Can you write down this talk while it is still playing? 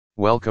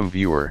Welcome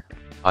viewer,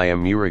 I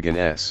am Murugan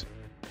S.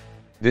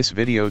 This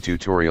video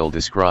tutorial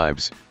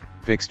describes,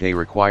 fixed a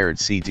required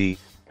CD,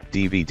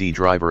 DVD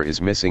driver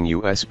is missing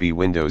USB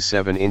Windows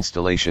 7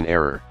 installation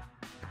error.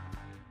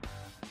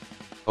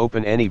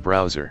 Open any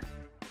browser.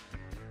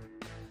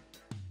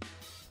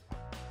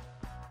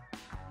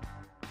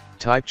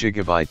 Type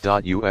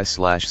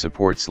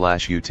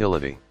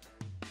gigabyte.us/support/utility.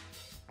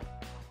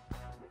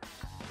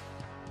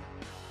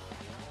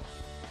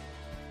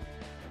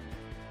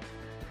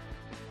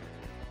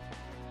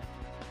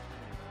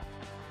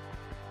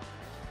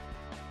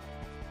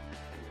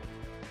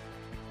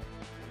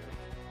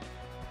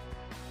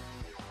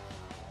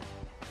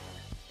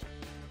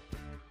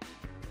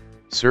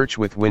 Search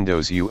with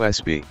Windows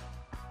USB.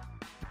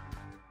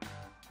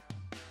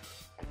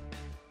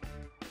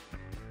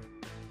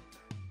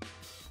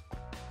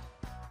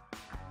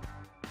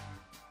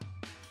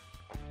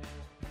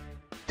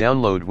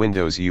 Download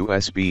Windows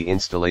USB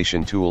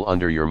installation tool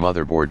under your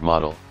motherboard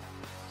model.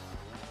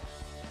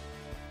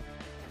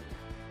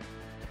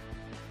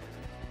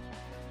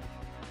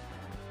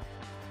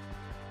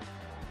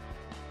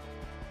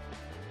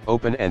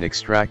 Open and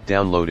extract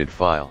downloaded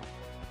file.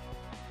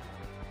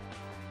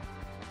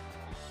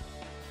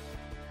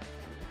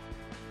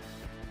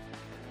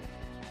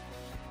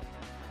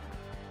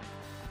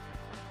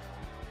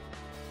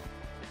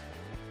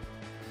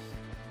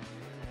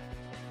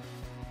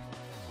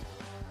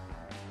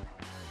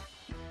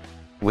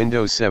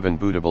 Windows 7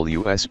 bootable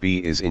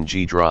USB is in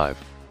G drive.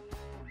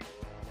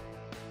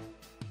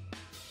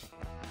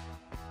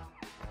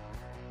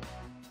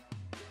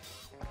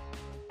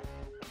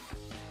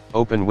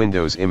 Open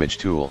Windows Image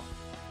tool.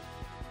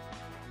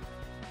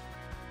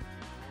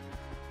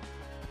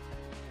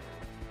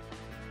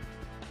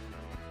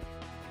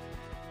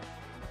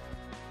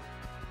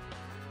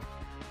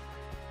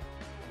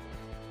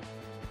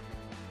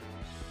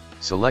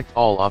 Select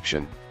all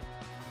option.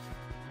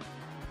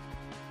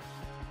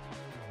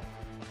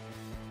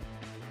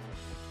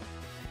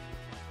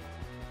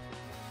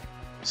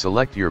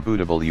 Select your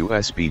bootable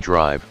USB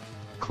drive,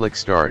 click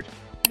Start.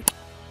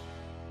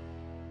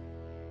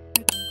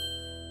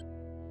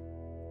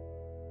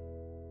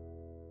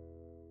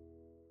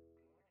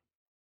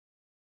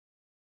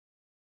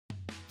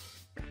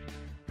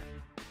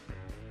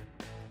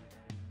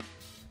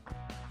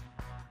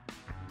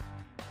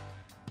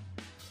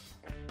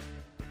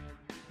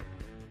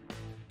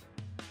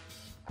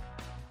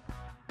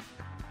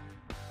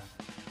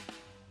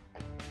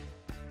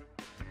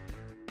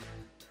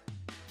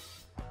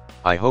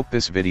 I hope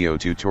this video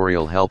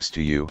tutorial helps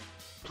to you.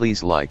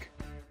 Please like,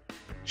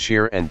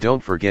 share and don't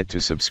forget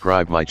to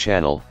subscribe my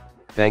channel.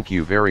 Thank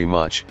you very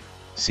much.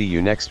 See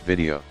you next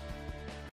video.